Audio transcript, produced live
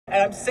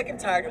And I'm sick and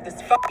tired of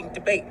this fucking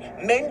debate.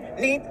 Men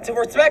need to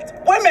respect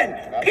women,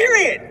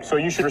 period. So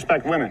you should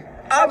respect women.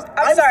 I'm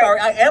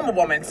sorry, I am a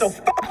woman, so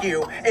fuck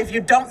you if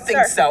you don't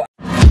think so.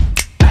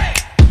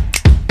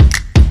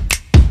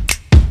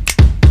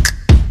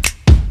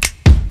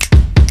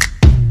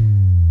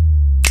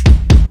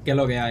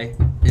 Hello guys,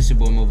 it's your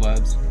boy Mo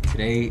Vibes.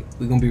 Today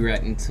we're gonna be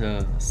reacting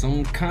to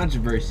some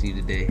controversy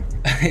today.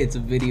 It's a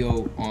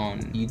video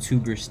on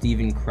YouTuber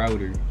Steven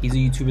Crowder. He's a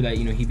YouTuber that,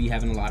 he be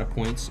having a lot of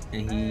points,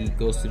 and he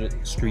goes to the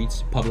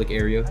streets, public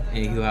area,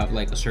 and he'll have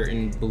like a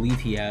certain belief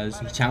he has.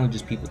 He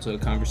challenges people to a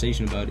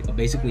conversation about it.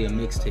 Basically a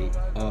mixtape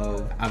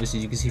of, obviously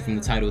as you can see from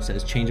the title, it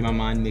says Changing My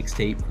Mind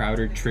mixtape.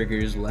 Crowder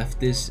triggers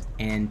leftist,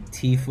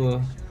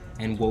 Antifa,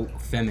 and woke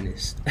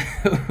feminist.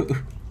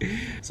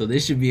 So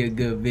this should be a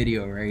good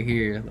video right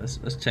here.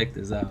 Let's check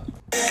this out.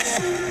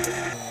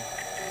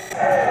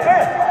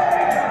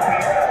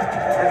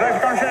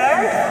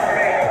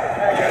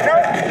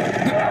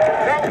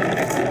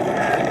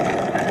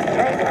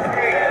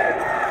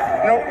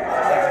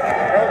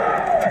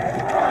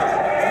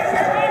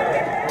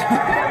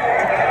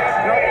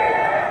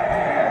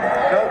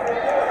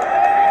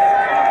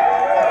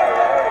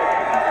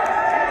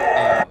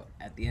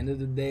 At the end of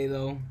the day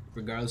though,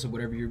 regardless of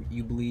whatever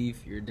you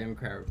believe, you're a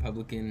Democrat,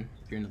 Republican,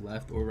 if you're in the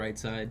left or right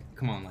side,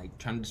 come on, like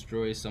trying to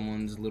destroy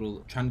someone's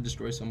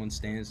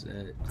stance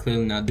that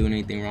clearly not doing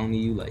anything wrong to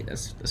you, like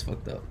that's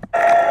fucked up.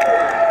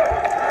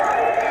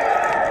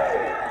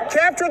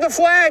 Capture the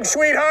flag,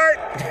 sweetheart.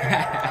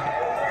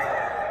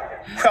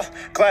 Well,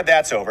 glad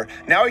that's over.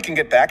 Now we can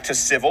get back to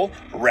civil,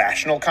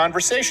 rational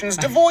conversations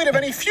devoid of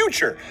any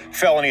future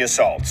felony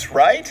assaults,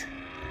 right?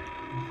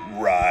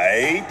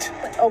 Right.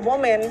 A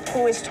woman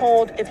who is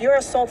told, if you're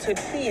assaulted,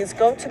 please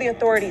go to the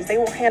authorities, they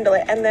will handle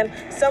it. And then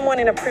someone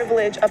in a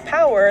privilege of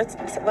power,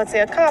 let's say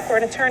a cop or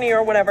an attorney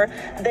or whatever,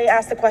 they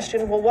ask the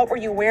question, well, what were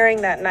you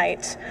wearing that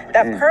night?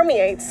 That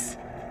permeates.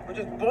 Which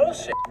is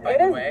bullshit, by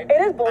the way.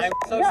 It is bullshit.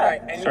 I'm so sorry.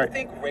 And you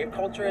think rape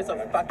culture is a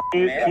fucking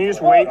myth? Can you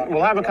just wait?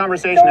 We'll have a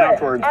conversation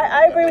afterwards.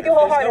 I agree with you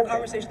wholeheartedly. There's no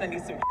conversation that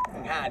needs to be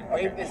had.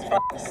 Rape is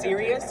fucking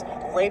serious.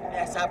 Rape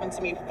has happened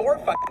to me 4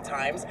 fucking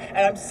times, and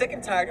I'm sick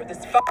and tired of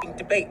this fucking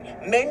debate.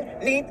 Men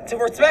need to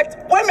respect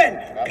women,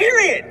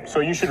 period.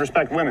 So you should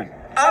respect women.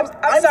 I'm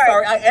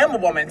sorry, I am a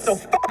woman, so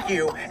fuck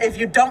you if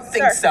you don't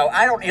think so.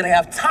 I don't really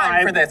have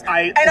time for this.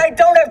 And I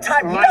don't have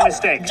time. My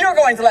mistake. You're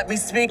going to let me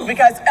speak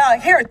because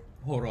here.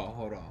 Hold on.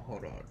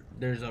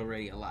 There's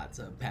already a lot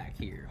to unpack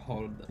here.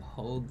 Hold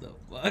the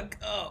fuck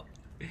up.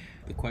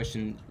 The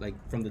question, like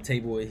from the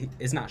table,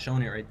 it's not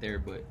showing it right there,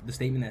 but the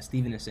statement that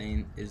Steven is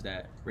saying is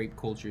that rape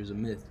culture is a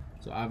myth.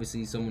 So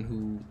obviously someone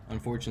who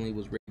unfortunately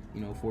was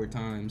raped, 4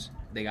 times,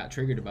 they got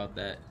triggered about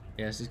that.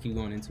 Yeah, let's just keep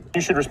going into it.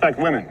 You should respect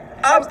women.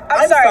 I'm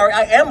sorry,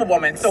 I am a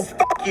woman, so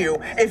fuck you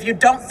if you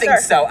don't think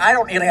so. I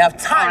don't really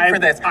have time for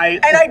this.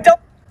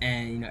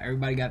 And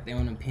everybody got their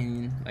own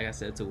opinion, like I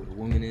said, to what a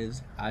woman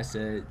is. I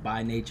said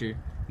by nature,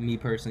 me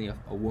personally,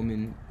 a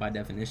woman by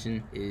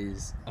definition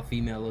is a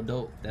female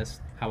adult.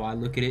 That's how I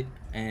look at it,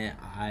 and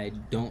I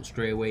don't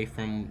stray away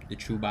from the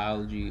true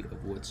biology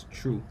of what's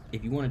true.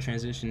 If you want to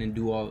transition and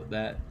do all of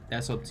that,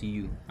 that's up to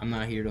you. I'm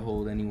not here to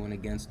hold anyone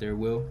against their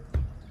will,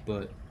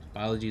 but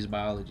biology is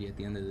biology at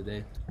the end of the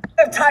day.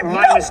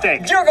 My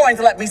mistake. You're going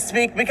to let me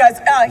speak because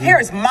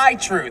here's my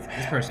truth.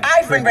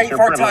 I've been raped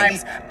 4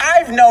 times.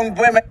 I've known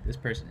women. This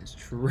person is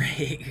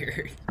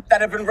triggered.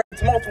 That have been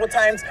raped multiple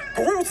times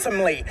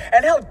gruesomely.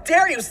 And how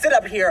dare you sit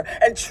up here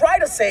and try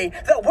to say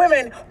that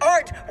women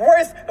aren't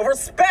worth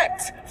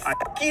respect?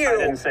 Fuck you. I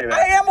didn't say that.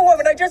 I am a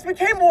woman. I just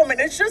became a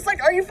woman. It's just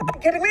like, are you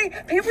fucking kidding me?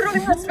 People don't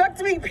even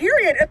respect me,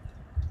 period.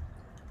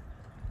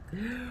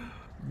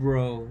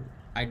 Bro,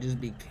 I just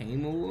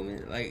became a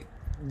woman? Like,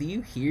 do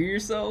you hear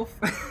yourself?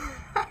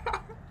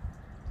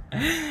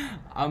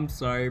 I'm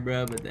sorry,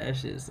 bro, but that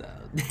shit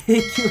sounds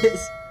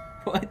ridiculous.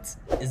 What?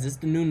 Is this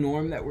the new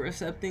norm that we're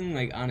accepting?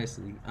 Like,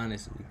 honestly,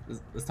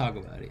 let's talk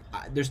about it.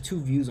 There's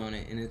 2 views on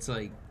it, and it's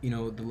like,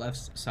 the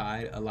left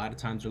side, a lot of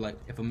times are like,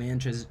 if a man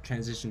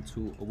transitions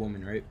to a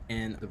woman, right?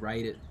 And the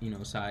right,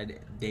 side,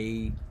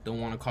 they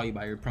don't want to call you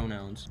by your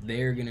pronouns.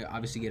 They're gonna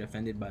obviously get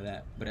offended by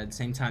that. But at the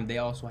same time, they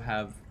also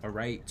have a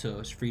right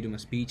to freedom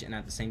of speech, and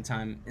at the same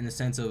time, in the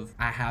sense of,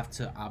 I have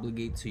to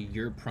obligate to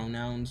your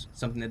pronouns,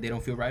 something that they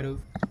don't feel right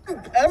of.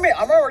 I mean,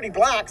 I'm already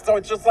black, so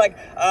it's just like,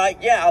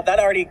 yeah, that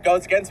already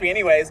goes against me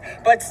anyways,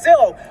 but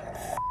still.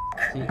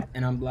 See,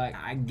 and I'm black,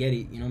 I get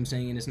it, what I'm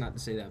saying? And it's not to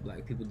say that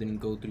black people didn't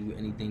go through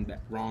anything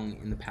wrong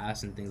in the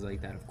past and things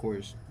like that, of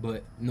course.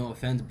 But no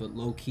offense, but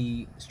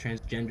low-key, this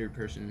transgendered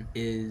person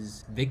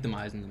is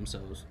victimizing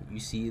themselves. You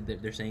see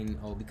that they're saying,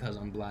 oh, because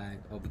I'm black,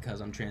 oh,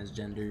 because I'm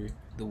transgender,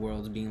 the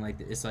world's being like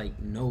this. It's like,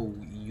 no,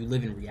 you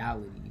live in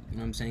reality, you know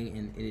what I'm saying?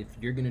 And if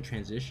you're gonna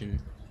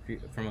transition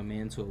from a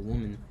man to a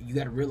woman, you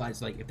got to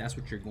realize, like, if that's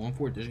what you're going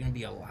for, there's gonna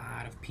be a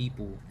lot of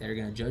people that are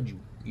gonna judge you.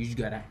 You're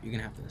gonna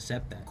have to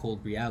accept that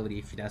cold reality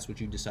if that's what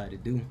you decide to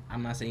do.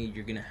 I'm not saying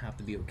you're gonna have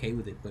to be okay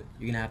with it, but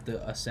you're gonna have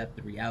to accept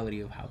the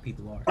reality of how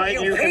people are.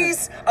 You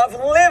piece of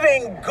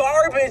living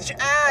garbage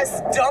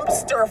ass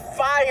dumpster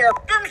fire.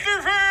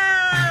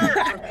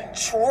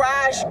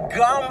 trash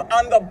gum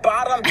on the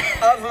bottom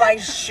of my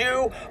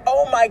shoe.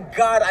 Oh my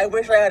God, I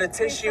wish I had a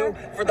tissue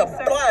for the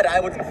blood. I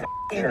would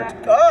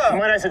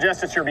Might I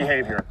suggest it's your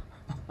behavior?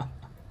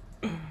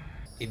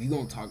 If you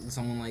gonna talk to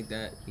someone like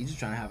that, he's just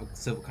trying to have a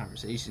civil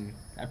conversation.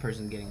 That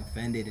person's getting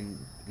offended and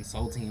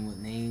insulting him with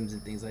names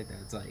and things like that.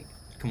 It's like,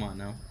 come on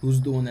now.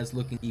 Who's the one that's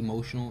looking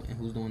emotional and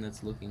who's the one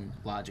that's looking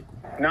logical?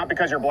 Not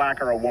because you're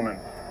black or a woman.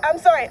 I'm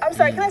sorry.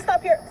 Can I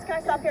stop here? Can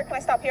I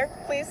stop here,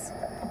 please?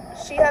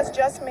 She has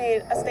just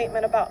made a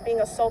statement about being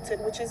assaulted,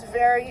 which is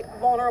very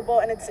vulnerable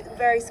and it's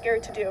very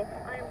scary to do.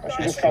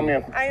 She just called me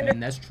a...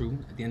 And that's true.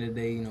 At the end of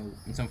the day, you know,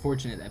 it's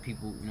unfortunate that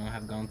people, you know,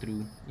 have gone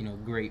through, you know,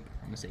 grape.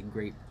 I'm gonna say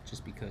grape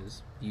just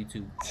because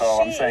YouTube. So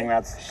I'm saying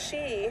that's...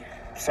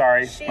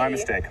 Sorry, my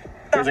mistake.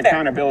 There's Fair.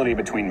 accountability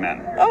between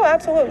men. Oh,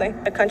 absolutely.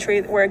 A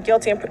country where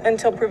guilty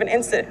until proven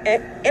innocent,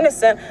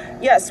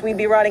 yes, we'd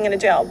be rotting in a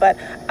jail. But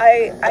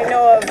I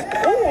know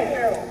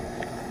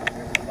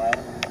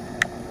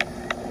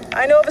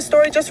of a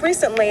story just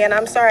recently, and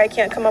I'm sorry I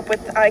can't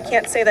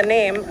say the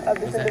name of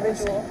this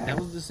individual. That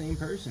was the same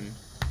person.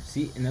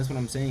 See, and that's what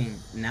I'm saying.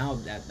 Now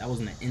that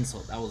wasn't an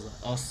insult, that was an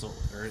assault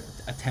or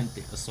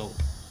attempted assault.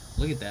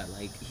 Look at that.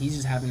 Like, he's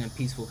just having a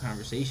peaceful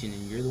conversation,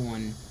 and you're the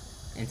one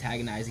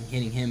antagonizing,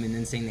 hitting him, and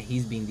then saying that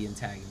he's being the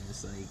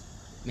antagonist. Like,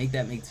 make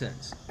that make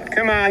sense.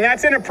 Come on,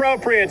 that's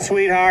inappropriate,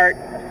 sweetheart.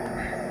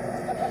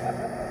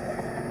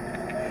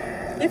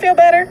 You feel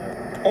better?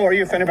 Oh, are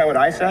you offended by what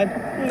I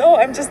said? No,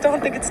 I just don't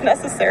think it's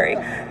necessary.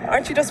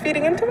 Aren't you just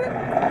feeding into it?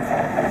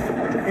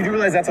 You do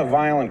realize that's a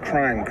violent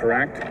crime,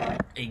 correct?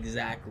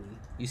 Exactly.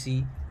 You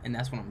see? And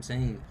that's what I'm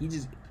saying. He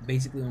just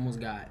basically almost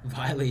got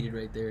violated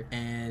right there.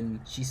 And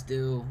she's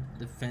still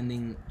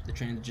defending the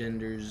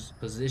transgender's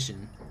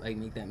position. Like,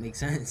 make that make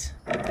sense.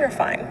 You're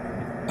fine.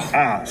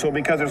 Ah, so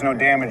because there's no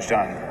damage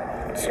done,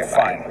 it's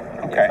fine.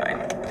 Okay.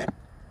 You're fine.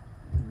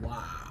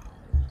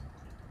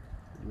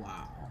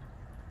 Wow.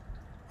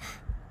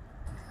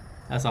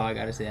 That's all I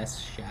gotta say. That's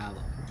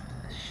shallow.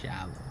 That's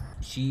shallow.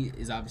 She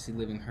is obviously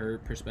living her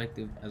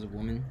perspective as a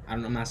woman.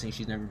 I'm not saying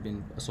she's never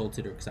been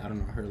assaulted or because I don't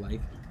know her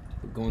life.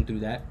 But going through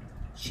that,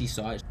 she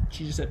saw it.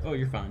 She just said, oh,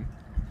 you're fine.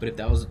 But if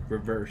that was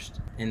reversed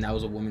and that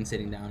was a woman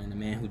sitting down and a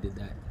man who did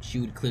that, she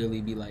would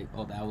clearly be like,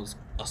 oh, that was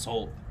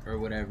assault or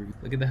whatever.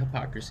 Look at the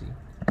hypocrisy.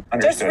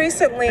 Understood. Just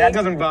recently... That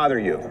doesn't bother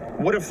you.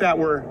 What if that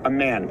were a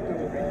man?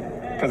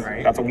 Because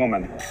that's a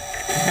woman. Hey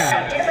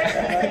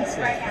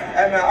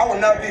man, I will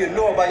not be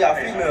ignored by y'all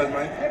females,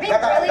 man.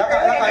 Like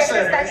I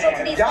said,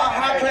 y'all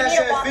high class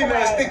ass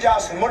females think y'all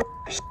some mother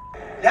shit.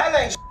 Y'all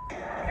ain't shit.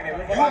 You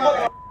a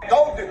mother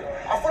gold digger.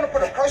 I'm finna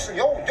put a person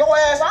your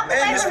ass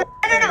and this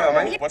female,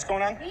 man. What's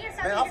going on?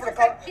 Man, I'm finna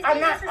call. I'm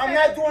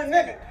not doing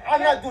nigga.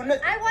 I'm not doing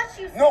nigga. I watch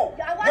you. No,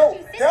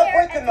 they're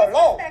breaking the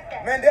law.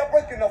 Man, they're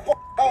breaking the law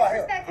out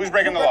here. Who's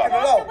breaking the law? I'm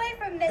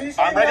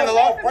breaking the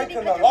law.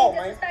 Breaking the law,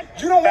 man.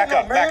 You don't want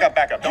no man.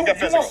 Back up. Don't get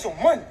physical. You want some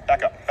money.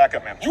 Back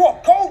up, man. You a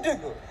gold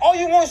digger. All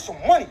you want is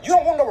some money. You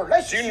don't want no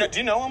relationship. Do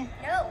you know him?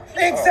 No.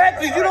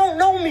 Exactly. You don't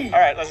know me. All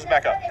right, let's just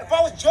back up. If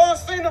I was John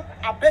Cena,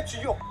 I bet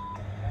you.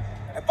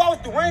 If I was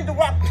Dwayne The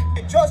Rock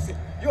and Justin,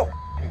 you're.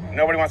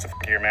 Nobody wants to f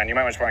here, man. You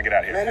might just want to get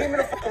out of here. Man, leave me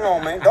the fuck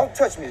alone, man. Don't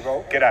touch me,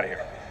 bro. Get out of here.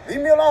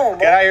 Leave me alone, bro.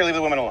 Get out of here. Leave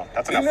the women alone.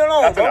 That's enough. Leave me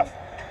alone, That's bro. enough.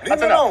 Leave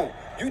me alone.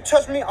 You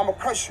touch me, I'm gonna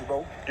curse you,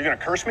 bro. You're gonna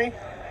curse me?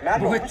 Man, I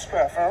know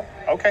witchcraft, fam.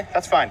 Okay,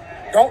 that's fine.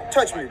 Don't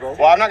touch me, bro.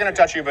 Well, I'm not gonna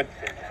touch you, but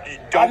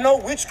don't. I know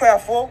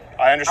witchcraft, fool.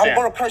 I understand. I'm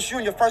gonna curse you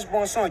and your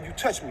firstborn son. You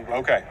touch me, bro.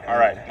 Okay, all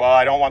right. Well,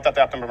 I don't want that to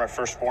happen to my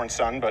firstborn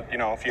son, but you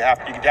know, if you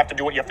have to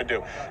do what you have to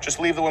do.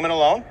 Just leave the women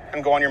alone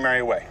and go on your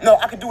merry way. No,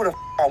 I can do whatever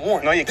I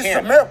want. No, you this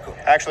can't. This is America.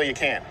 Actually, you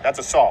can't. That's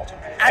assault.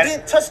 I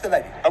didn't touch the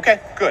lady. Okay,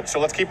 good. So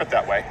let's keep it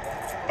that way.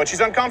 But she's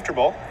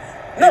uncomfortable.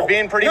 No. You're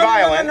being pretty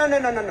violent.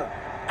 No.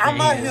 I'm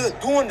out here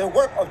doing the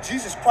work of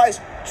Jesus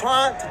Christ,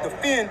 trying to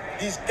defend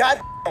these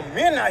goddamn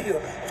men out here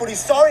for these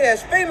sorry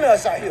ass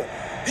females out here.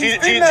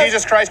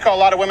 Jesus Christ called a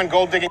lot of women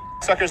gold digging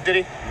suckers, did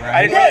he? Right.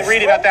 I didn't really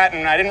read about that,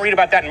 and I didn't read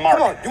about that in Mark.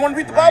 Come on, you want to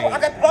read the Bible? I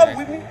got the Bible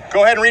with me.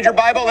 Go ahead and read your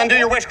Bible, and do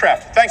your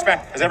witchcraft. Thanks,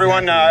 man. Is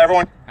everyone?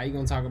 How you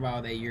gonna talk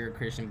about that you're a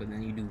Christian, but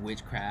then you do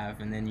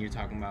witchcraft, and then you're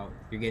talking about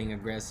you're getting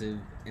aggressive,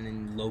 and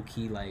then low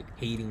key like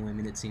hating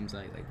women? It seems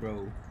like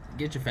bro,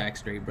 get your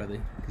facts straight,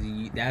 brother.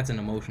 Because that's an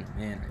emotional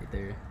man right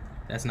there.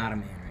 That's not a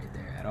man right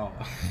there at all.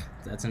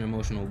 That's an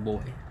emotional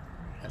boy,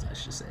 as I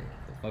should say.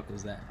 The fuck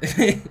was that?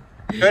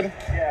 Good?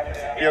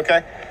 You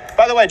okay?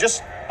 By the way,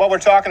 just what we're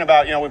talking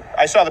about, you know,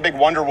 I saw the big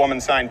Wonder Woman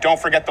sign, don't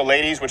forget the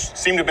ladies, which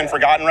seem to have been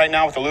forgotten right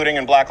now with the looting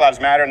and Black Lives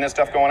Matter and this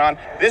stuff going on.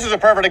 This is a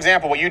perfect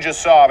example of what you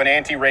just saw of an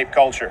anti-rape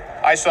culture.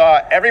 I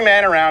saw every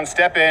man around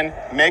step in,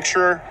 make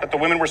sure that the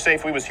women were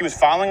safe. He was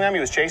following them, he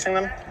was chasing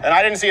them. And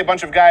I didn't see a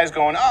bunch of guys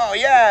going, oh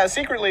yeah,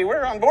 secretly,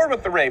 we're on board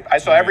with the rape. I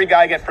saw every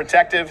guy get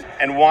protective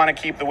and want to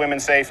keep the women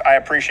safe. I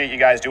appreciate you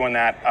guys doing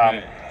that.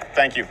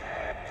 Thank you.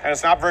 And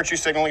it's not virtue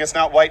signaling, it's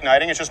not white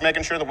knighting, it's just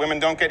making sure that women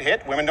don't get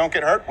hit, women don't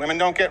get hurt, women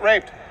don't get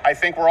raped. I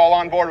think we're all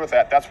on board with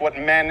that. That's what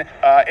men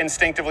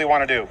instinctively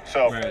want to do.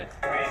 So, right.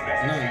 No,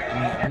 I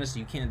mean,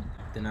 honestly, you can't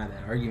deny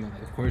that argument.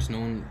 Like, of course, no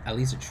one, at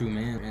least a true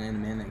man and a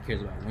man that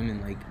cares about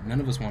women, like, none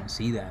of us want to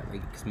see that.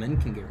 Like, because men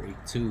can get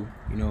raped too.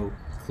 You know,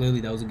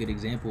 clearly that was a good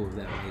example of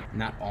that. Like,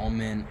 not all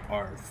men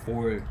are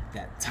for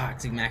that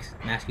toxic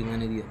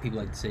masculinity that people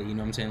like to say. You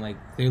know what I'm saying? Like,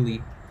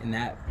 clearly in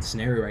that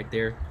scenario right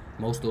there,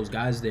 most of those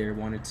guys there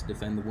wanted to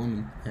defend the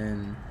woman,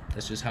 and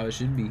that's just how it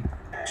should be.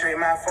 You'd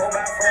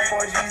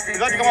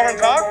like to come over and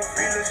talk?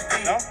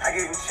 No?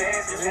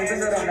 The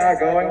reason that I'm not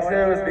going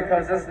to is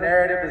because this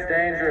narrative is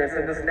dangerous,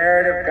 and this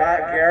narrative got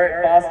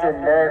Garrett Foster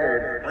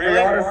murdered. Really?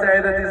 You want to say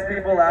that these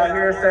people out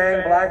here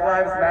saying Black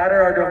Lives Matter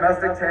are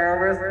domestic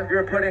terrorists,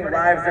 you're putting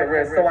lives at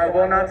risk, so I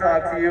will not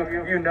talk to you.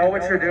 You know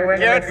what you're doing.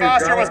 Garrett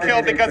Foster was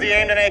killed because he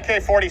aimed an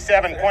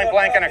AK-47 point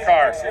blank in a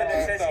car.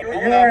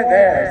 You weren't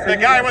there. The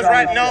guy was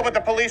right, no, but the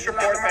police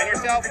report, man,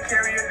 yourself.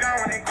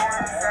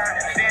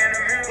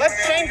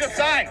 Let's change the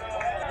sign.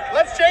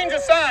 Let's change the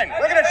sign.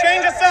 We're going to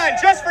change the sign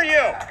just for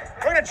you.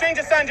 We're going to change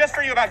the sign just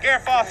for you about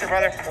Garrett Foster,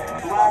 brother.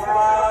 Black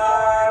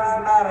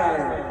Lives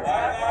Matter.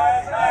 Black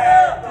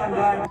Lives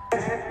Matter.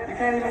 You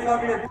can't even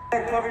cover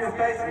your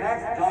face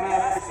next,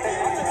 dumbass.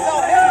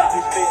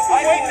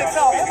 I'm waiting to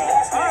tell him.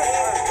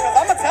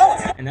 I'm going to tell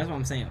him. And that's what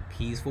I'm saying, a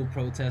peaceful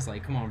protest.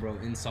 Like, come on, bro,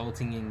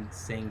 insulting and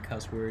saying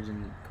cuss words,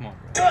 and come on,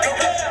 bro.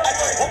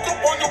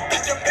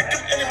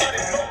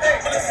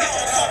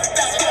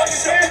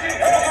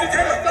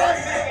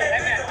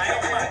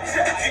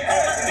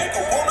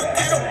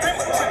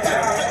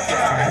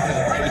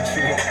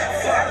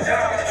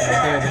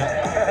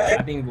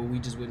 I think what we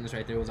just witnessed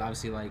right there was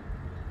obviously like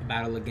a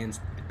battle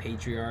against the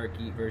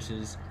patriarchy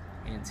versus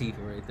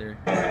Antifa right there.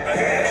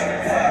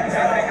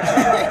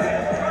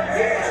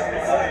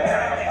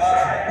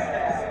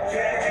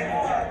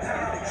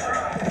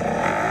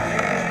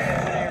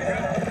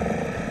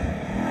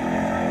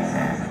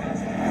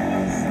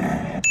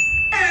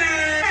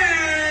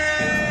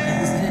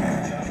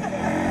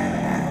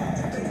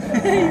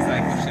 He's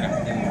like, what should I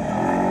do?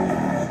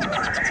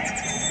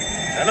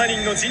 7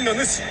人の陣の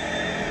主、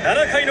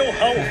7回の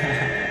覇王、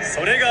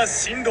それが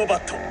シンドバ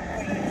ッド。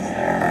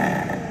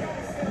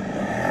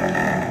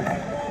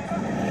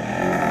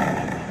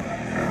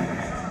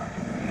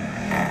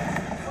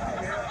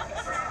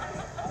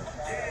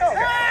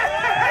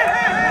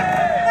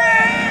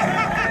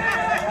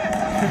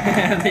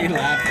They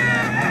laughing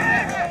at him.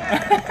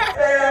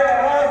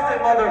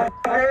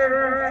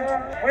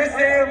 Motherfucker. We see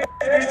you.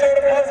 Be sure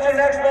to post your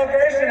next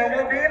location and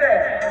we'll be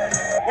there.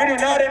 We do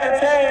not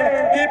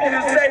entertain people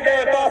who say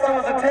Garrett Foster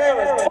was a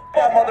terrorist. F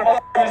that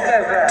motherfucker who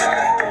says that.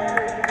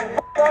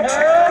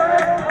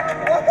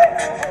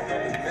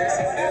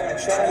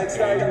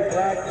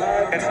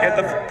 Just get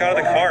the f out of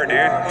the car, dude.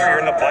 You're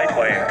in the bike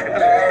lane. Get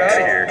the f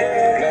out of here.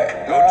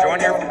 Go join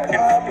your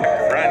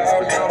f friends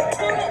with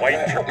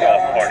white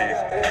jerk-off parties.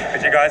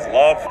 Because you guys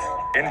love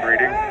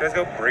inbreeding. You guys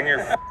go bring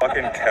your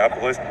fucking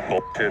capitalist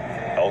bullshit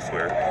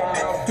elsewhere.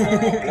 Oh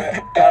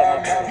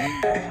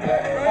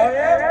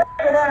yeah?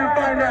 Come on and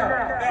find out.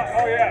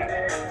 Oh yeah.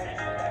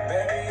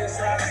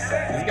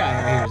 This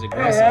guy right here is Come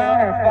aggressive.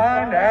 on and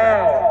find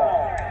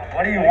out.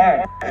 What do you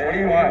want? What do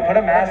you want? Put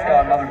a mask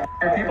on,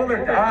 motherfucker. People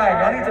are dying.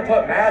 Y'all need to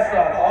put masks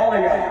on. All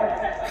of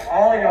y'all.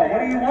 All of y'all. What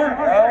do you want,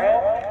 bro?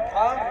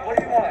 Huh? What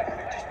do you want?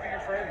 Just be your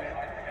friend, man.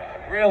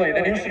 Really?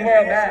 Then you should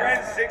wear a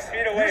mask. 6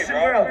 feet away, You should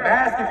wear a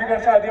mask if you're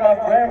gonna try to be my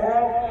friend,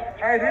 bro.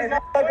 Hey, these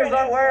motherfuckers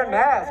aren't wearing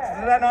masks.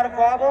 Is that not a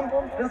problem?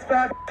 This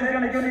fat is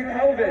gonna give me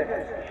COVID.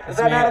 Is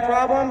that not a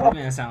problem? That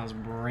man sounds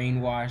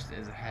brainwashed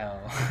as hell.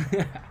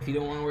 If he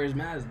don't want to wear his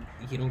mask,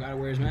 he don't gotta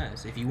wear his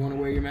mask. If you want to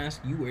wear your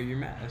mask, you wear your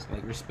mask.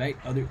 Like,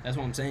 respect other. That's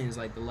what I'm saying. Is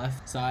like the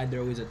left side,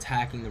 they're always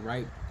attacking the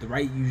right. The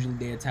right usually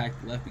they attack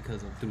the left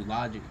because of through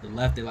logic. The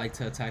left, they like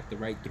to attack the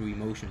right through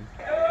emotion.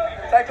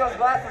 Take those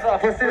glasses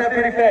off. Let's see that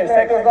pretty face.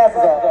 Take those glasses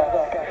off.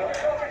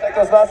 Take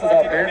those glasses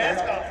off, man.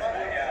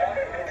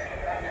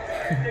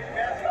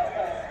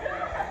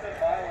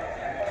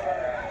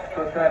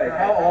 Pathetic.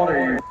 How old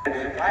are you?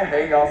 I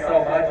hate y'all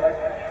so much.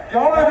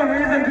 Y'all are the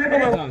reason people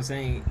That's are. what I'm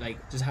saying. Like,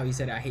 just how he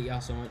said, I hate y'all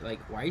so much. Like,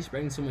 why are you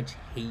spreading so much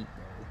hate,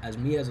 bro? As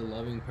me, as a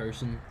loving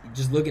person,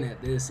 just looking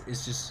at this,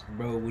 it's just,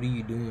 bro, what are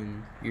you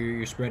doing?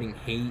 You're spreading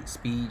hate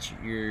speech.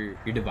 You're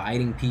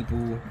dividing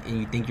people, and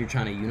you think you're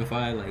trying to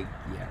unify. Like,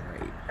 yeah,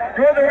 right.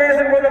 You're the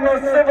reason we're the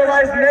most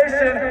civilized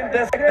nation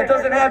that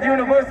doesn't have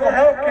universal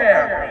health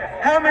care.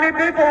 How many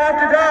people have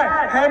to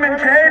die? Herman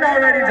Cain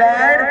already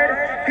died.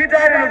 He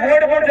died an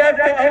avoidable death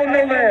to own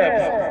the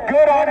libs.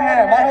 Good on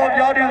him. I hope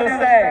y'all do the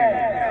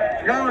same.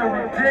 Y'all are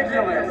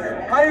ridiculous.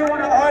 How you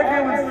want to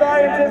argue with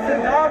scientists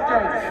and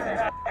doctors?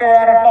 Go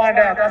around and find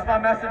out. That's my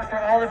message for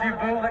all of you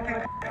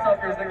bootlicking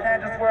suckers that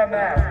can't just wear a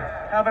mask.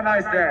 Have a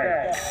nice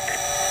day.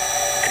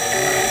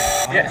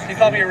 Yes, he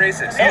called me a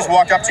racist. He just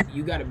walked up to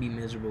You gotta be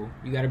miserable.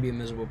 You gotta be a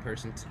miserable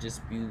person to just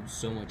spew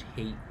so much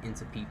hate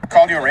into people.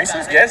 called you a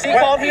racist? Yes, he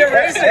called me a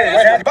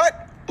racist.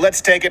 But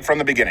let's take it from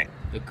the beginning.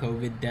 The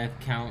COVID death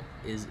count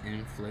is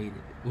inflated.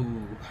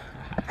 Ooh.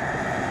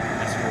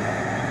 That's true.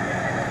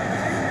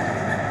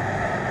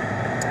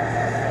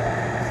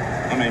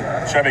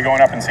 Should I be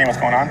going up and seeing what's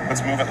going on?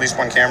 Let's move at least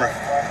one camera.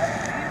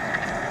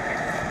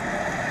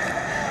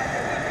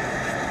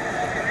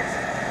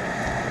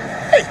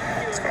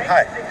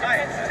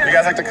 You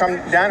guys like to come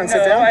down and sit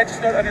No, down? I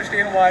just don't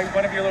understand why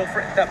one of your little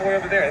friends, that boy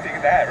over there, I think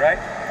in the hat, right?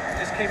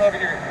 Just came over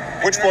here.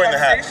 Which boy in the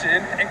hat?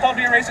 And called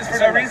me a racist for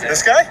no reason.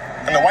 This guy?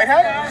 In the white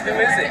hat? Who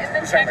is it?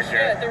 In the check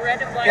shirt, the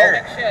red and black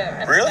Garrett. check shirt.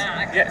 at the Really?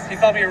 back. Yes, he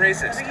called me a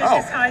racist. He's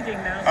Oh. just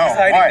hiding now. Oh, He's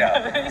hiding why?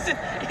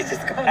 now. He's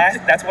just going.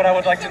 That's what I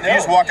would like to know. He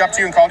just walked up to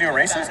you and called you a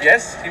racist?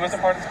 Yes, he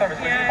wasn't part of this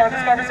conversation. Was he part of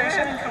this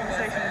conversation? Conversation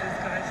with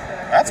this guy.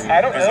 So. That's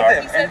I don't know bizarre.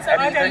 them. He said And, something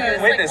I mean, to me, they're it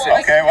was like, witnesses. well,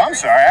 Okay, well, I'm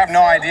sorry. I have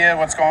no idea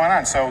what's going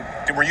on. So,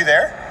 were you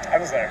there? I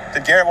was there.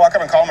 Did Garrett walk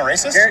up and call him a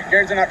racist?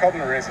 Garrett did not call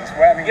him a racist.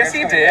 Well, I mean, Yes,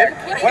 he did.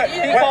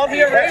 He called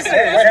me a What racist.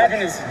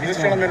 happened is this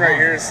gentleman right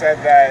here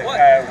said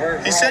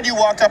that He said you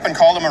walked up and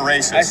called him a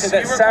racist. I said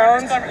that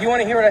sounds. You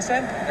want to hear what I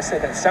said? I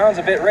said that sounds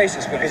a bit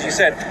racist because you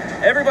said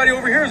everybody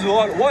over here is a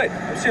lot of white.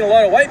 I've seen a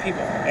lot of white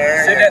people.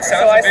 Said that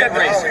sounds a bit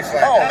racist.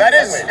 Oh, that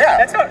is, yeah.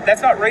 That's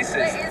not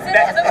racist. Wait, is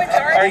it the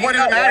majority? What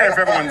does it matter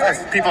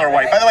if people are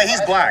white? By the way,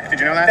 he's black. Did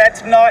you know that?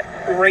 That's not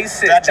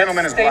racist. That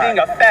gentleman is That's stating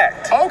black. a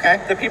fact. Oh, okay.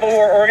 The people who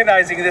are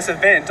organizing this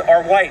event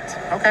are white.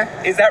 Okay.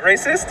 Is that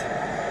racist?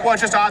 Well,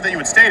 it's just odd that you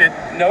would state it.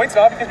 No, it's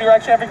not, because we were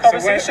actually having a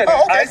conversation.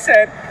 Oh, okay. I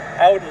said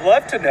I would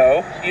love to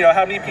know,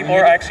 how many people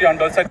are actually on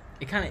both sides.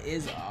 It kind of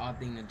is an odd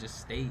thing to just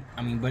state.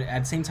 I mean, but at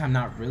the same time,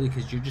 not really,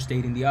 because you're just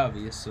stating the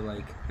obvious. So,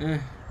 like,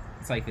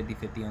 it's like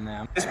 50-50 on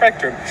that. The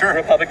spectrum. Sure.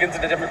 Republicans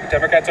and the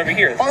Democrats over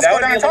here. Well, let's go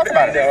down and talk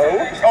about it.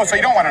 No. Oh, so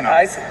you don't want to know?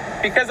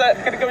 Because I'm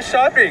going to go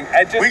shopping.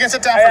 We can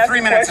sit down for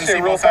 3 minutes and see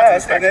real both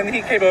sides of fast, the and then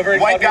he came over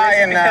and White called me guy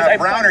racist and because I-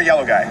 brown or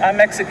yellow guy? I'm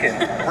Mexican.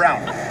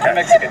 Brown. I'm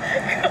Mexican.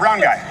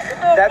 Brown guy.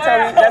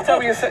 That's how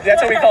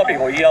we call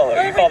people yellow.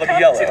 You call them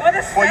yellow.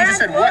 Well, you just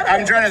said what?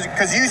 I'm trying to,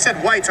 because you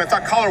said white, so I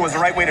thought color was the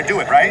right way to do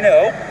it, right?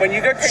 No. When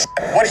you go take,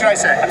 What should I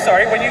say? I'm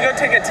sorry. When you go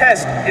take a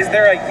test, is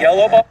there a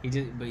yellow ball?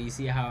 But you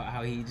see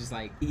how he just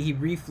like he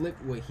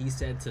reflipped what he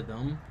said to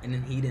them, and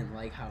then he didn't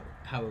like how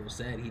it was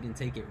said. He didn't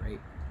take it right.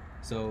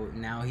 So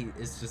now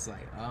it's just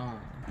like,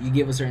 you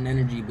give a certain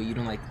energy, but you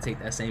don't like to take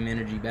that same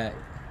energy back.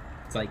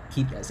 It's like,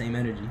 keep that same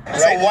energy.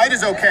 So white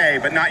is okay,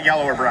 but not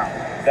yellow or brown.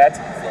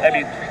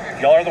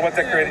 Y'all are the ones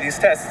that created these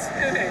tests.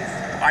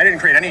 I didn't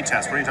create any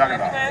test. What are you talking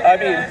about? I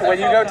mean, when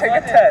you go take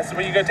a test,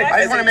 I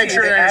just want to make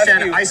sure that I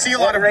understand. I see a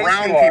lot of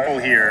brown people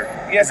here.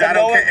 Yes, is that and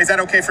no okay? one- Is that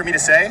okay for me to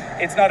say?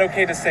 It's not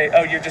okay to say,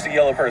 oh, you're just a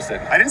yellow person.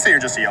 I didn't say you're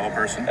just a yellow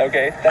person.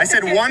 Okay. I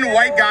said one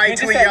white guy You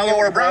to just a said yellow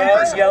or a brown red,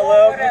 person.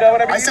 Yellow, you know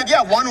what I mean? I said,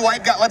 yeah, one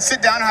white guy. Let's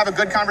sit down and have a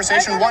good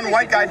conversation. One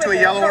white guy to a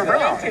yellow or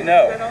brown.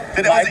 No.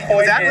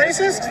 Was that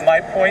racist?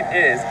 My point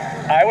is,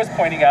 I was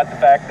pointing out the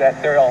fact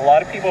that there are a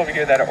lot of people over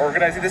here that are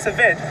organizing this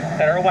event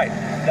that are white.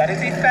 That is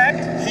a fact.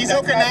 He's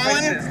That's not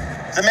Okinawan.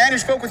 racist. The man who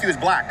spoke with you is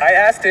black. I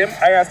asked him. He's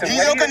what do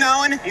you-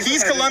 Okinawan.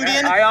 He's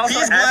Colombian. I also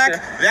He's asked black.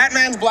 him- That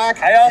man's black.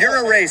 You're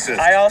a racist.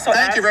 I also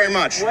Thank asked you very him,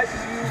 much. What you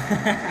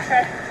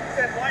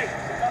said white.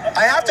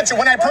 I have to,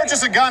 when I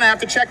purchase a gun, I have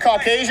to check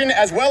Caucasian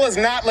as well as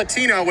not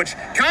Latino, which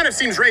kind of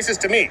seems racist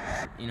to me.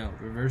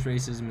 Reverse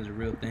racism is a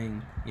real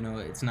thing.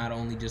 It's not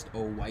only just,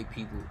 white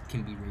people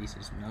can be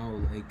racist.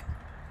 No, like,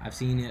 I've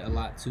seen it a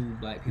lot too.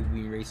 Black people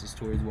being racist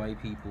towards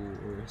white people,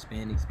 or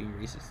Hispanics being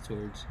racist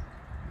towards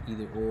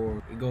either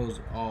or. It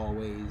goes all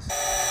ways.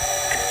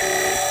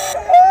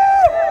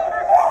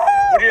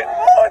 Would you?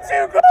 Oh, it's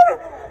you, Gunner!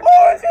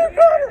 Oh, it's you,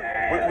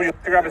 Gunner! Would you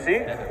like to grab a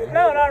seat?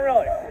 No, not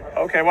really.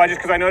 Okay, well, just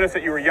because I noticed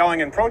that you were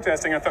yelling and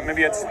protesting, I thought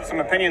maybe you had some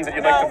opinions that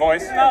you'd like to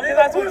voice. No, because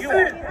that's what you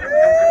want.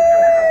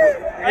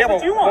 Yeah,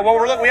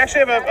 well, we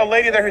actually have a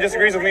lady there who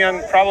disagrees with me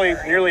on probably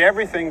nearly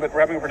everything, but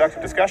we're having a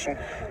productive discussion.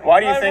 Why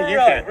do you think you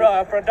can't?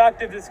 A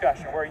productive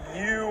discussion where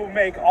you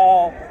make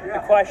all the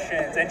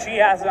questions and she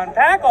has to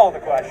unpack all the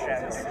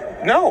questions.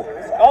 No.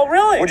 Oh,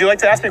 really? Would you like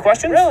to ask me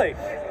questions? Really?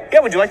 Yeah,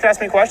 would you like to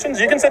ask me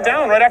questions? You can sit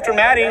down right after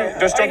Maddie.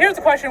 Here's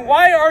the question.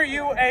 Why are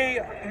you a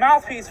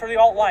mouthpiece for the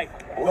alt-right?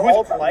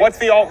 What's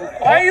the alt?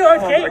 Why are you a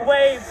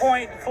gateway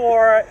point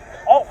for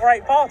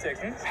alt-right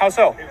politics? How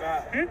so?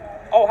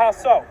 Oh, how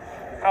so?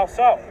 How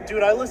so?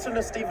 Dude, I listen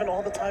to Steven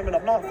all the time and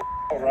I'm not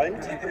right.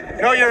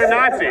 No, you're a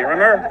Nazi,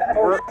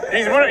 remember?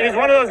 He's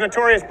one of those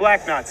notorious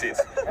black Nazis.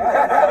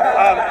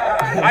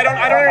 I don't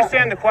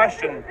understand the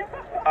question.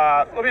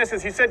 Let me ask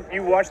this. You said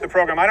you watched the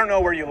program. I don't know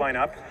where you line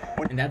up.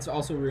 And that's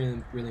also really,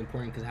 really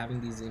important, because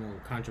having these,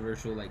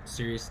 controversial, like,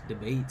 serious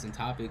debates and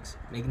topics,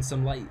 making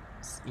some light,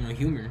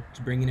 humor,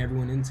 just bringing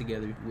everyone in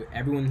together.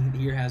 Everyone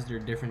here has their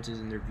differences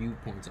and their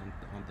viewpoints on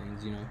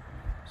things,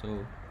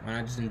 So why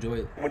not just enjoy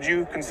it? Would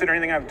you consider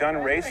anything I've done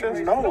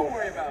racist? No. Don't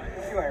worry about it.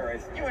 You ain't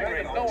racist. You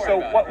ain't racist. So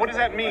what does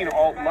that mean,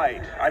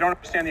 alt-right? I don't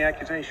understand the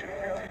accusation.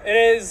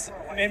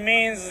 It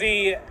means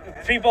the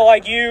people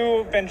like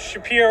you, Ben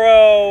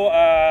Shapiro,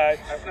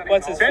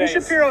 what's his Ben face?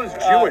 Shapiro's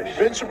Jewish.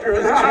 Ben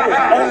Shapiro's Jewish.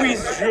 Oh,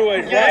 he's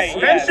Jewish, Yes,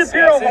 right. Ben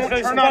Shapiro yes.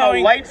 won't turn on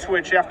a light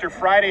switch after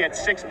Friday at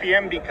 6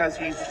 p.m. because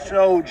he's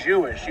so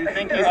Jewish. You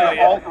think he's an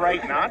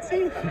alt-right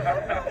Nazi?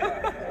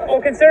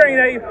 Well, considering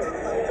that he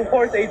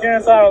supports a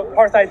genocidal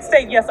apartheid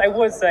state, yes, I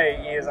would say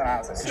he is an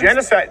Nazi.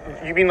 Genocide?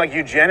 You mean like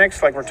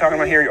eugenics? Like we're talking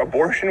about here,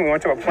 abortion? We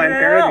went to a Planned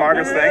Parenthood,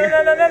 Margaret's thing?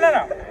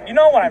 No. You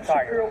know what I'm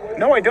talking about.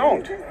 No, I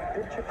don't.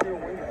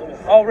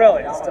 Oh,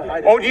 really?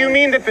 Oh, do you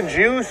mean that the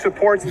Jew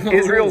supports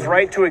Israel's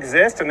right to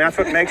exist, and that's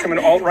what makes him an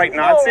alt-right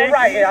Nazi? Oh,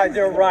 right. Yeah,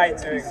 their right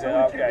to exist.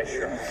 Okay,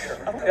 sure.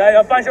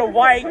 A bunch of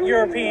white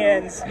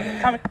Europeans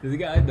coming. This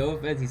guy, no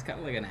offense, he's kind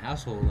of like an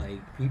asshole.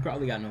 Like, he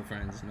probably got no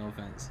friends. No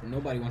offense.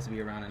 Nobody wants to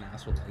be around an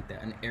asshole like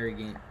that, an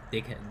arrogant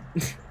dickhead.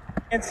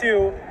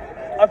 into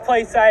a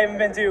place I haven't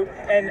been to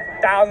in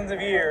thousands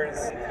of years.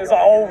 It's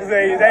like, oh,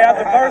 they have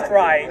the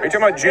birthright. Are you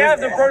talking about Jews? They have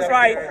the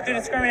birthright to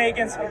discriminate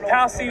against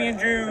Palestinian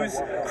Jews,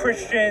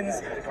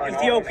 Christians,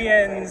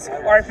 Ethiopians,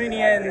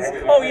 Armenians.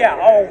 Oh, yeah.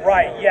 Oh,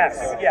 right. Yes.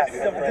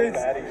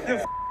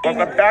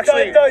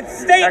 The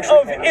state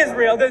of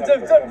Israel, the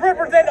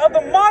representative of the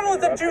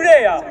monolith of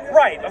Judea.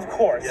 Right, of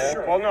course.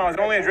 Sure. Well, no, I was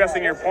only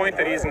addressing your point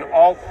that he's an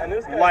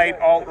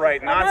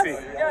alt-right Nazi.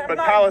 But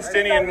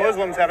Palestinian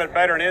Muslims have it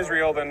better in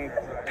Israel than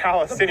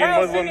Palestinian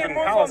Muslims in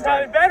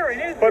Palestine.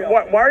 But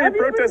why are you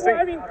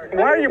protesting?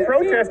 Why are you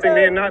protesting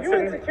me and not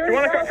sitting? Do you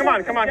want to come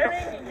on? Come on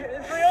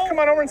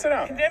over and sit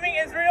down. Condemning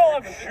Israel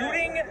of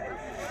shooting.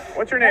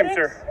 What's your name,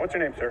 sir? What's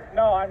your name, sir?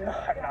 No, I'm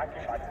not.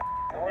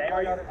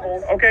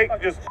 Okay,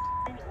 just.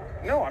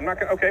 No, I'm not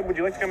gonna. Okay, would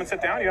you like to come and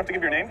sit down? You have to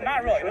give your name.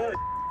 Not really.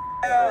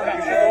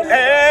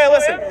 Hey,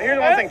 listen. Here's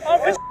one thing.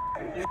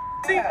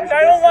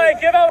 I don't want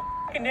to give out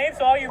names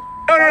to all you.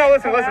 No.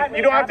 Listen.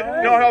 You don't have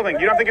to. No, hold on. You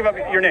don't have to give up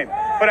your name.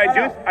 But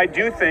I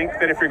do think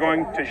that if you're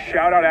going to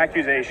shout out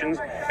accusations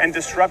and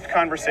disrupt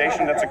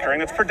conversation that's occurring,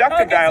 that's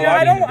productive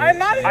dialogue. I'm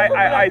not.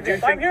 I do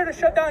think. I'm here to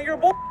shut down your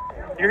bull.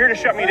 You're here to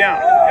shut me down.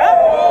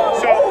 Yeah.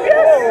 So.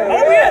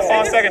 Oh yes.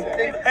 Hold on a second.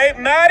 Hey,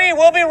 Maddie,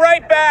 we'll be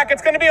right back.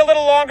 It's going to be a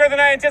little longer than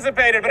I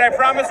anticipated, but I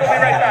promise we'll be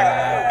right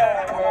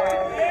back.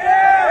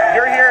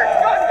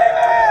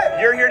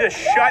 You're here to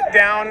shut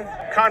down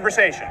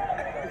conversation.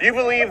 You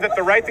believe that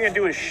the right thing to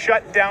do is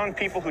shut down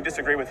people who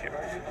disagree with you.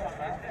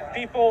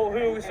 People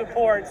who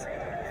support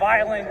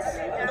violence.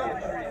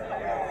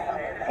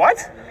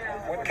 What?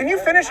 Can you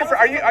finish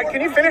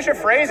can you finish a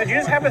phrase? Did you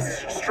just have a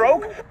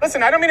stroke?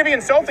 Listen, I don't mean to be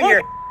insulting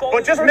here,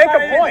 but just make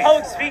a point.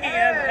 Public speaking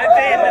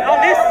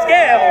on this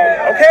scale.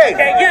 Okay.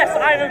 Yes,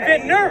 I'm a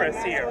bit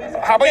nervous here.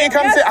 How about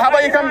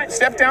you come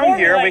step down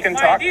here? We can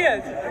talk.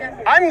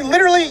 I'm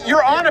literally,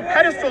 you're on a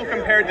pedestal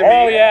compared to me.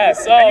 Oh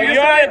yes. Oh,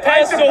 you're on a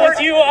pedestal with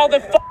you, all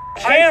the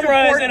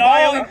cameras and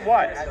all.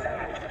 What?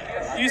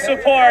 You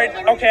support.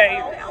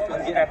 Okay.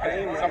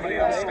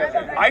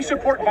 I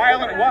support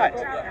violent what?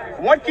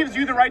 What gives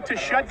you the right to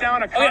shut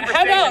down a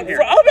conversation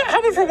here? How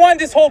about for one,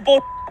 this whole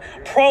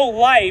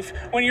pro-life,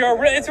 when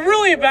it's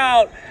really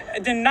about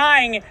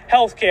denying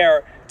health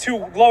care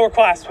to lower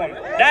class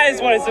women. That is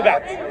what it's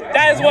about.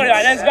 That is what it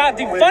is. That's about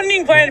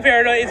defunding Planned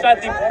Parenthood. It's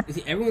about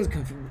the. Everyone's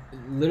confused.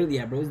 Literally,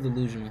 yeah, bro's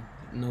delusional.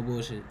 No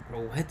bullshit.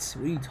 Bro, what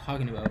are you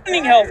talking about?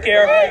 Defunding health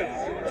care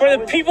for the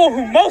people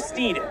who most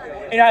need it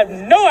and have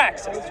no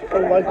access to it.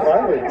 Pro-life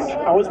violence.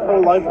 How is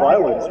pro-life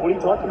violence? What are you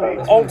talking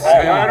about? Oh,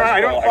 I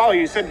don't follow.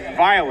 You said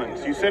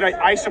violence. You said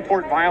I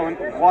support violent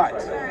what?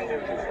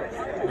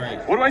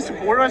 Right. What do I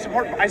support? I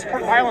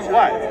support violent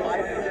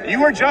what?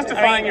 You are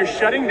justifying your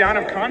shutting down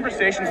of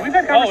conversations. We've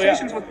had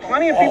conversations with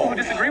plenty of people who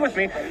disagree with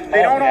me.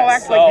 They don't all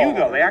act like you,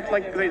 though. They act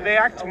like they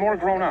act more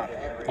grown up.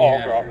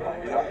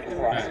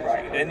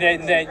 Right. And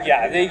then they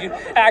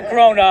act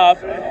grown up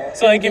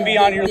so they can be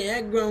on your. They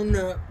act grown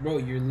up, bro.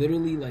 You're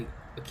literally like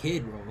a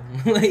kid, bro.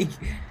 Like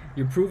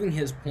you're proving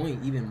his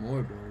point even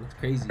more, bro. It's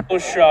crazy.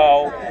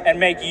 Show and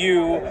make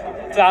you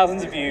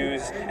thousands of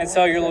views and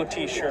sell your little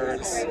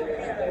T-shirts.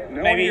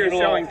 No, maybe you're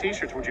selling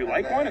T-shirts. Would you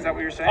like one? Is that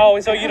what you're saying? Oh,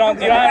 so you don't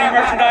have any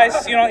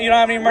merchandise? You don't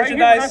have any merchandise?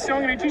 Right here, we're not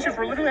selling any T-shirts.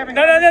 We're literally having.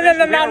 No.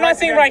 I'm not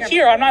saying right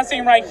here. I'm not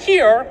saying right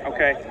here.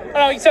 Okay.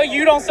 No, so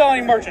you don't sell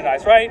any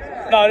merchandise, right?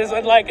 No, it's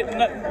like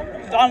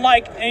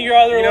unlike any of your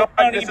other.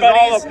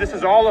 This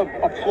is all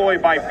a ploy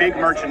by big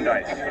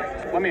merchandise.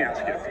 Let me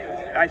ask you.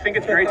 I think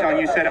it's very telling.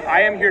 You said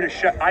I am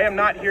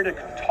not here to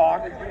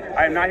talk.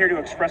 I am not here to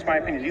express my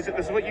opinions.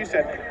 This is what you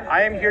said.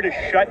 I am here to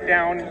shut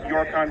down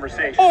your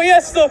conversation. Oh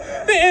yes, the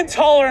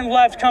intolerant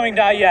left coming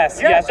down. Yes,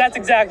 that's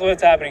exactly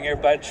what's happening here,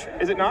 Budge.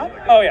 Is it not?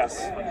 Oh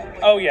yes.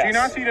 Oh yes. Do you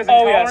not see it as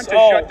intolerant to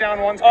shut down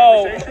one's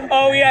conversation?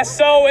 Oh yes,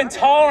 so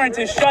intolerant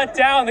to shut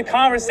down the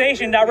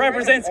conversation that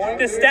represents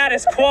the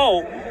status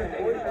quo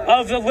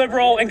of the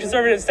liberal and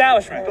conservative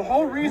establishment. The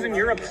whole reason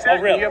you're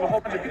upset and you have a whole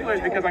bunch of people is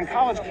because on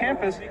college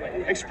campus,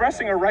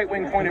 expressing a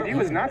right-wing point of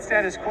view is not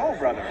status quo,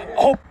 brother.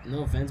 Oh.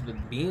 No offense,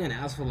 but being an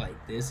asshole like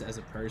this as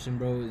a person,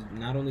 bro, is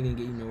not only gonna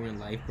get you nowhere in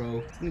life,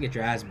 bro, it's gonna get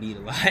your ass beat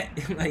a lot.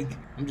 Like,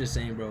 I'm just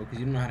saying, bro, because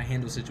you don't know how to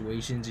handle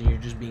situations and you're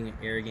just being an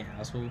arrogant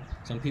asshole.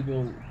 Some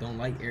people don't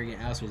like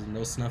arrogant assholes and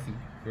no snuffy.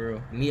 For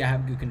real. Me, I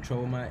have good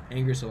control of my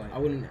anger, so like I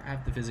wouldn't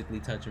have to physically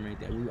touch him or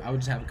anything. I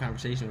would just have a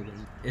conversation with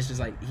him. It's just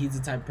like he's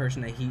the type of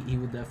person that he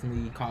would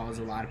definitely cause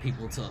a lot of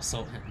people to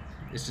assault him.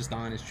 It's just the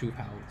honest truth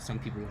how some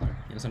people are.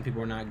 You know, some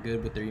people are not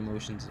good with their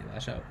emotions. They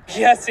lash out.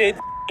 Yes, it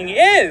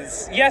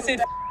is. Yes,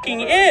 it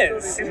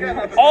is.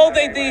 All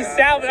the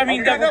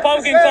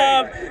Republican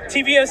Club,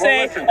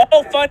 TVSA,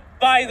 all funded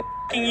by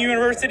the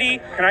university.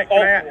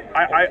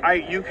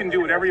 You can do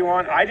whatever you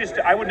want.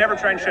 I would never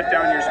try and shut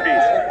down your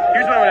speech.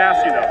 Here's what I would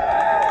ask you though.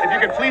 If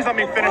if you could please let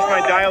me finish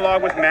my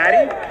dialogue with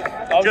Maddie.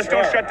 Oh, Just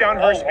sure. don't shut down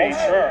her Oh, speech.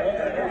 sure.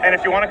 And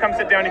if you want to come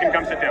sit down, you can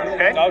come sit down,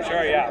 okay? Oh,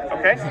 sure, yeah.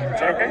 Okay? Is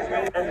that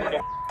okay?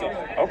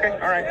 Okay,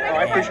 all right. Well,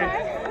 I appreciate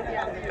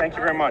it. Thank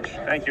you very much.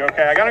 Thank you.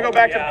 Okay, I gotta go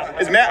back to...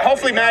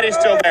 Hopefully Maddie's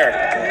still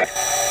there.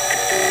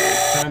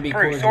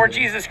 Bruce, or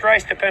Jesus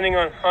Christ, depending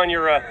on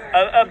your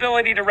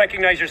ability to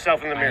recognize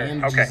yourself in the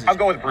mirror. Okay, I'll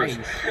go with Bruce.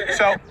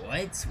 So...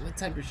 What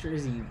type of shirt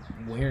is he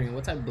wearing?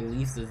 What type of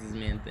beliefs does this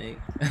man think?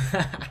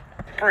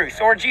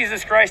 Bruce, or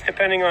Jesus Christ,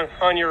 depending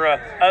on your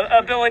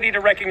ability to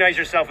recognize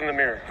yourself in the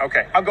mirror.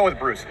 Okay, I'll go with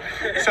Bruce.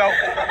 So,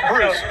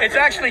 Bruce... No, it's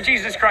actually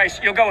Jesus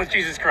Christ. You'll go with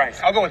Jesus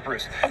Christ. I'll go with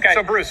Bruce. Okay.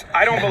 So, Bruce,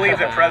 I don't believe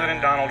that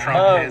President Donald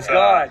Trump is a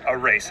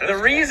racist.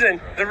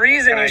 The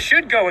reason you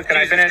should go with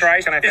Jesus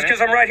Christ is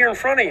because I'm right here in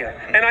front of you.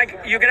 And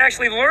you can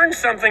actually learn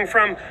something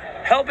from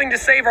helping to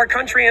save our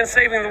country and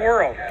saving the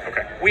world.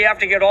 Okay. We have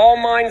to get all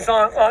minds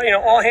on,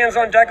 all hands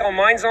on deck, all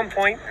minds on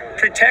point.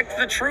 Protect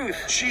the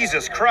truth.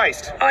 Jesus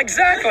Christ.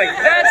 Exactly.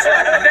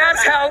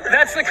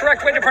 That's the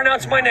correct way to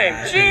pronounce my name.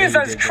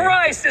 Jesus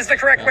Christ is the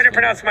correct way to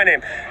pronounce my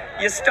name.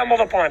 You stumbled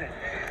upon it.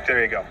 There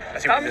you go.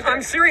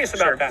 I'm serious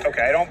about that.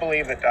 Okay, I don't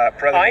believe that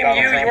President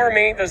Donald Trump... you're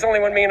me. There's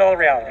only one me in all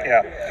reality.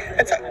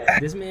 Yeah.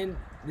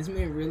 This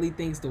man really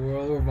thinks the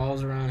world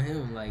revolves around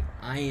him. Like,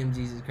 I am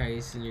Jesus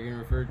Christ, and you're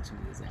gonna refer to me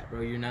as that, bro.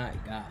 You're not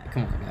God.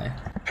 Come on,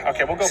 guy.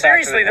 Okay, we'll go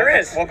Seriously,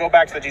 back to We'll go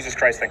back to the Jesus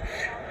Christ thing.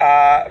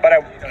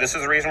 This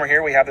is the reason we're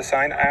here. We have the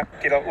sign.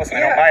 Listen, I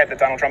don't buy it that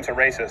Donald Trump's a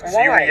racist.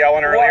 So you were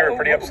yelling earlier,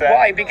 pretty upset.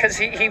 Why? Because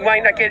he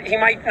might not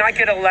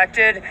get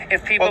elected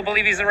if people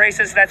believe he's a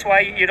racist. That's why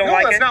you don't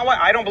like it. No, that's not why.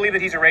 I don't believe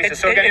that he's a racist.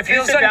 So again, it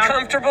feels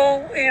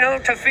uncomfortable,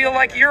 to feel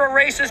like you're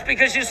a racist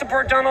because you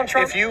support Donald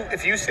Trump.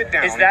 If you sit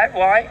down, is that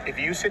why? If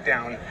you sit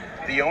down,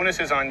 the onus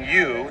is on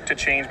you to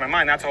change my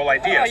mind. That's the whole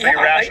idea. So you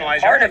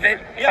rationalize part of it.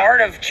 Part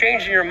of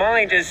changing your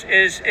mind is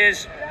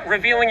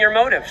revealing your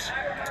motives.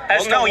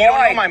 As to you don't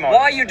know my motives.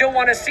 Why you don't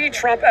want to see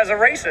Trump as a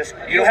racist.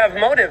 You have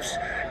motives.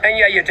 And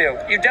yeah, you do.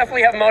 You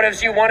definitely have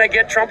motives. You want to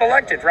get Trump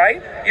elected,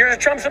 right? You're a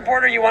Trump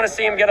supporter. You want to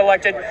see him get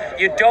elected.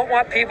 You don't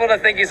want people to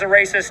think he's a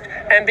racist.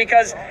 And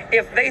because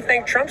if they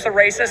think Trump's a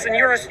racist and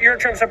you're a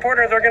Trump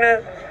supporter, they're going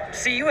to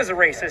see you as a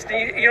racist.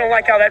 And you don't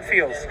like how that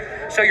feels.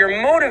 So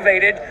you're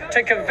motivated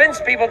to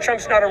convince people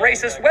Trump's not a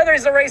racist. Whether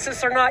he's a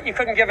racist or not, you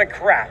couldn't give a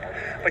crap.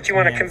 But you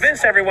want to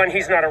convince everyone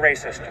he's not a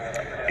racist.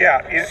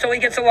 Yeah. So he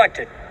gets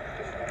elected.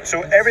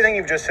 So everything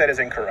you've just said is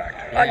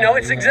incorrect. No,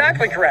 it's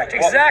exactly correct.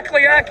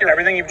 Exactly accurate.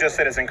 Everything you've just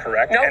said is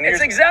incorrect. No, it's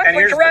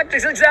exactly correct.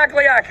 It's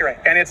exactly accurate.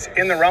 And it's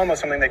in the realm of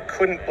something that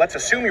couldn't, let's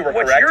assume you were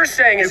correct. What you're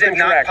saying is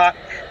incorrect.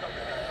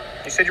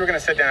 You said you were going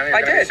to sit down and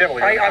I did. civil.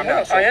 I am. You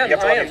have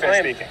to let me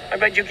finish speaking.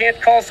 But you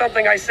can't call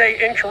something I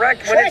say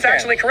incorrect when it's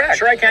actually correct.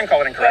 Sure, I can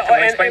call it incorrect.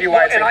 Let me explain to you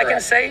why it's incorrect. And I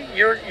can say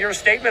your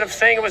statement of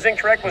saying it was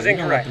incorrect was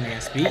incorrect.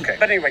 Okay.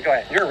 But anyway, go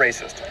ahead. You're a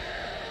racist.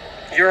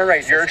 You're a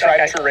racist. You're a tried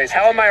and true racist.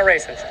 How am I a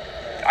racist?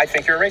 I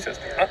think you're a racist.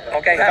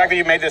 Okay, the fact that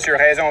you made this your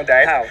raison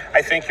d'etre, how?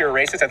 I think you're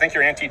a racist. I think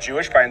you're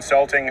anti-Jewish by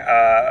insulting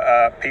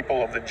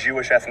people of the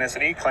Jewish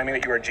ethnicity, claiming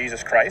that you are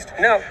Jesus Christ.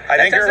 No, I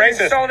think you're a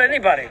racist. Insult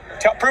anybody.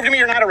 Prove to me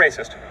you're not a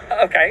racist.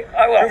 Okay,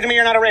 I will. Prove to me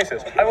you're not a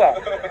racist. I will.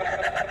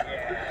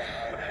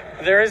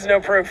 There is no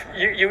proof.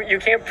 You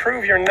can't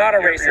prove you're not a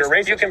racist. You're a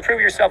racist. You can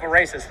prove yourself a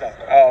racist, though.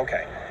 Oh,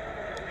 okay.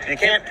 You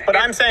can't, but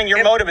I'm saying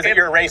your motive is that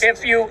you're a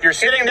racist. You're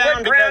sitting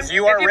down because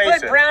you are racist. If you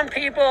put brown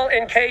people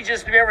in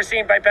cages to be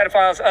overseen by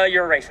pedophiles,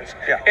 you're a racist.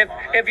 Yeah.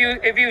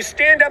 If you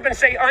stand up and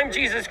say, I'm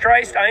Jesus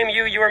Christ, I am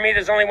you, you are me,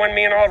 there's only one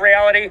me in all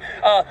reality,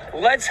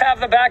 let's have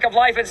the back of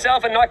life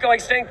itself and not go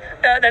extinct,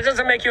 that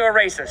doesn't make you a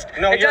racist.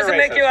 No, it doesn't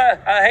make you a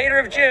hater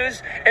of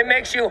Jews. It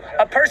makes you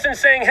a person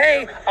saying,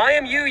 hey, I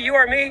am you, you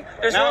are me,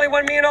 there's only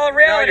one me in all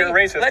reality. No, you're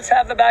racist. Let's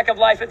have the back of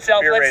life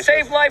itself. Let's racist.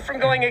 save life from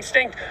going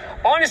extinct.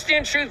 Honesty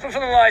and truth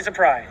before the lies of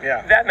pride.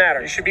 Yeah. That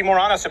matters. You should be more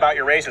honest about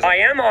your racism. I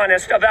am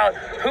honest about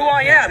who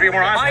I am. You should be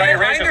more honest about your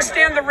racism. I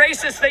understand the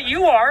racist that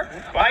you are.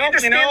 Well, I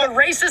understand the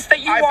racist that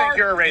you are. I think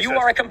you're a racist. You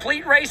are a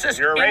complete racist.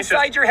 You're a racist.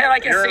 Inside your head, I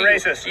can see You're a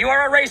racist. You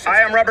are a racist. I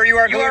am rubber, you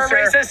are glue, You are a sir.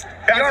 racist.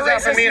 You're a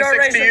Bounces off of racist. me and You're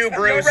a sticks to you, racist.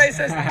 Bruce. You're a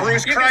racist.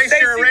 Bruce You can Christ,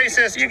 stay- you're a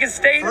racist. You can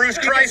stay. Bruce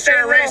you can Christ, stay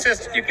you're a little-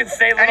 racist. You can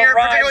say little And you're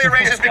rhymes.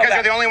 particularly racist because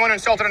you're the only one who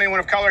insulted anyone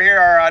of color here,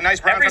 our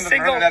nice brown Every from the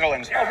single.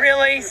 Netherlands. Oh,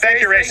 really?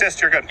 Thank you, Seriously?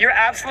 racist. You're good. You're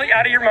absolutely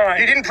out of your mind.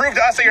 You didn't prove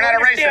to us that you're not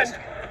a racist.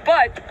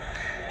 But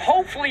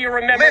hopefully you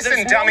remember.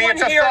 Listen, dummy,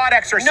 it's a thought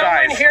exercise. No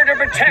one here to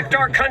protect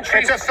our country.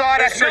 It's a thought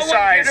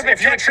exercise.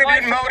 If you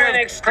attribute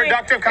motive,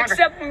 productive content.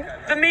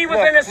 Except the me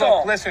within us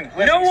all. Listen.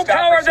 No stop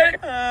power for a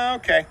second.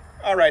 Okay.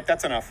 All right,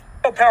 that's enough.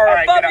 No power All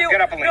right, above get you.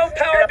 up and leave. No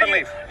power Get up and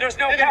leave. There's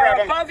no You can power grab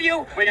 'em. above you.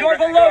 We can You're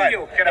grab- below go ahead.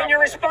 you. Get up. And your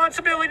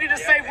responsibility to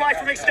save life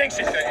from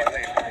extinction. Leave.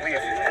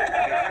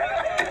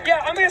 Yeah,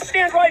 I'm going to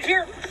stand right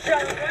here.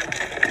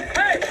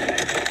 Hey,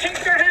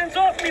 keep your hands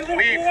off me, little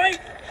boy.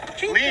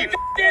 Keep Leave.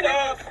 your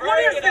goddamn. What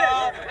is this?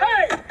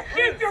 Hey,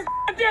 keep your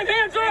goddamn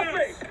hands off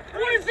me.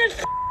 What is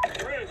this?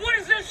 What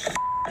is this?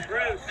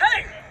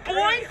 Hey,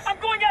 boy, I'm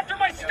going after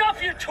my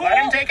stuff, you tool. Let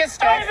him take his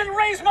stuff. I haven't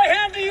raised my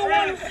hand to you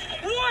once.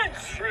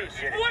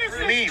 What is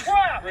this Leave.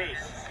 crap?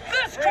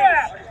 This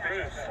crap.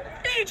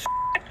 Eat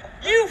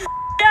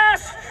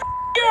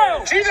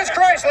Whoa! Jesus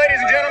Christ, ladies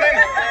and gentlemen.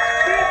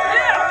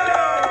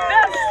 Yeah,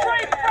 that's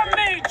straight from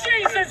me.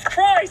 Jesus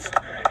Christ,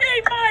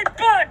 eat my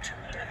butt.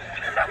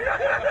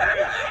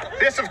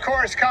 This, of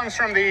course, comes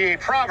from the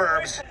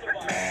Proverbs.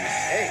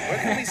 Hey, where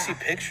can we see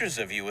pictures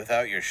of you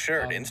without your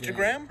shirt?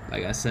 Instagram?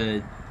 Like I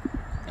said,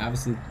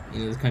 obviously,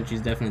 this country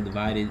is definitely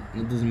divided.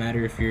 It doesn't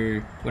matter if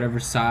you're whatever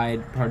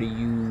side party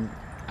you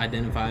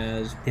identify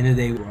as. At the end of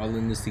the day, we're all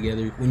in this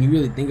together. When you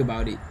really think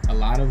about it, a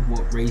lot of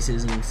what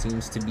racism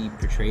seems to be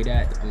portrayed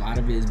at, a lot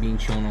of it is being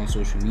shown on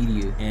social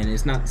media. And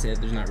it's not to say that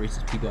there's not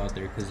racist people out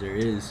there, because there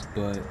is,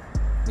 but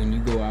when you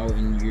go out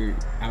and you're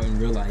out in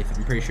real life,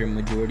 I'm pretty sure a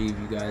majority of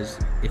you guys,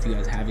 if you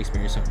guys have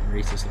experienced something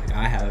racist like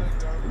I have,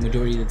 the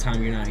majority of the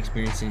time you're not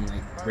experiencing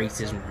like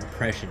racism or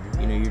oppression.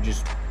 You're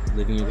just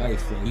living your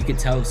life. And you could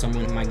tell if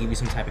someone might give you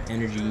some type of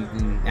energy,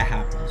 that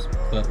happens.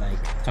 But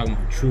like talking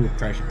about true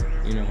oppression,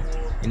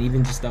 and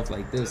even just stuff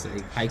like this,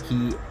 like high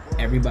key,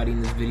 everybody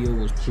in this video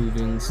was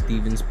proving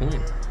Steven's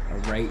point. A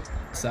right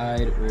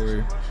side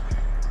or,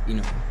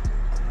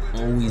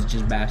 always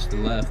just bash the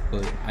left,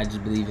 but I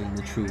just believe in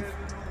the truth.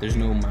 There's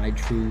no my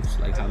truths,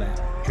 like how that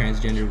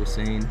transgender was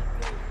saying.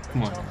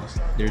 Come on,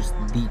 there's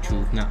the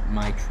truth, not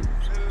my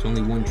truths. It's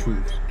only one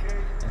truth.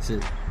 That's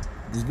it.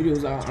 This video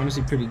is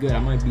honestly pretty good. I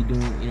might be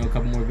doing, a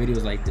couple more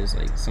videos like this,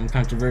 like some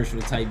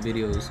controversial type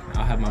videos.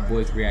 I'll have my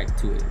boys react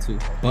to it too.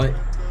 But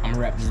I'm gonna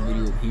wrap this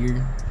video up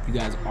here. If you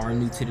guys are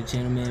new to the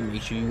channel, man,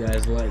 make sure you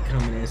guys like,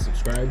 comment, and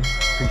subscribe.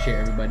 Appreciate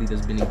everybody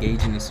that's been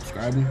engaging and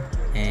subscribing.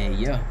 And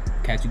yeah,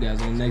 catch you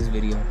guys on the next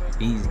video.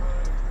 Easy.